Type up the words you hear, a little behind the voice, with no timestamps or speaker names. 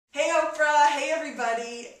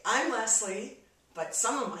everybody, I'm Leslie, but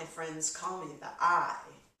some of my friends call me the I.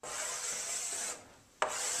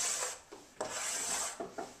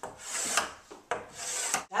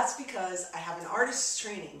 That's because I have an artist's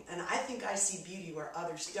training and I think I see beauty where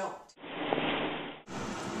others don't.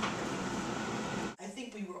 I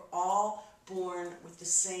think we were all born with the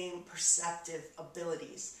same perceptive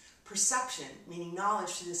abilities. Perception, meaning knowledge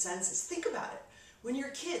through the senses. Think about it. When you're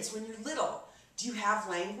kids, when you're little, do you have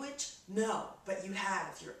language? No, but you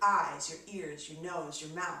have your eyes, your ears, your nose, your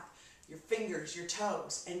mouth, your fingers, your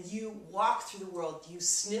toes, and you walk through the world, you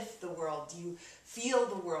sniff the world, you feel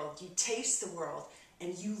the world, you taste the world,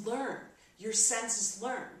 and you learn. Your senses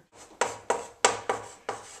learn.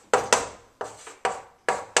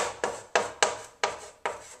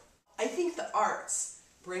 I think the arts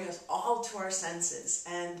bring us all to our senses,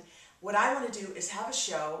 and what I want to do is have a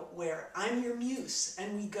show where I'm your muse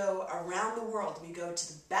and we go around the world. We go to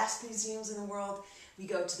the best museums in the world, we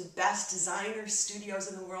go to the best designer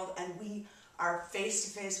studios in the world, and we are face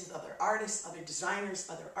to face with other artists, other designers,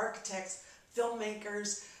 other architects,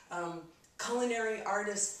 filmmakers, culinary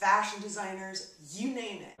artists, fashion designers, you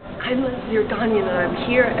name it. I'm Leslie Erganian and I'm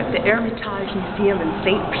here at the Hermitage Museum in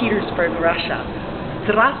St. Petersburg, Russia.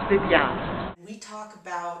 Здравствуйте! We talk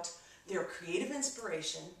about their creative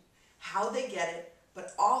inspiration, how they get it,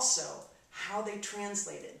 but also how they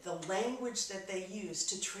translate it, the language that they use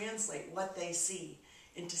to translate what they see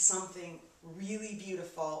into something really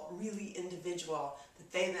beautiful, really individual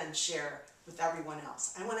that they then share with everyone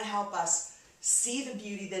else. I want to help us see the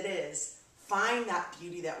beauty that is, find that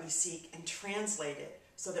beauty that we seek, and translate it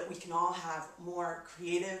so that we can all have more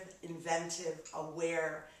creative, inventive,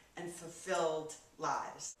 aware, and fulfilled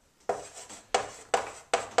lives.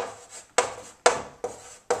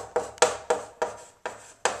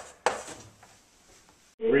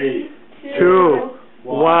 3, 2,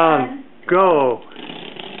 1, go!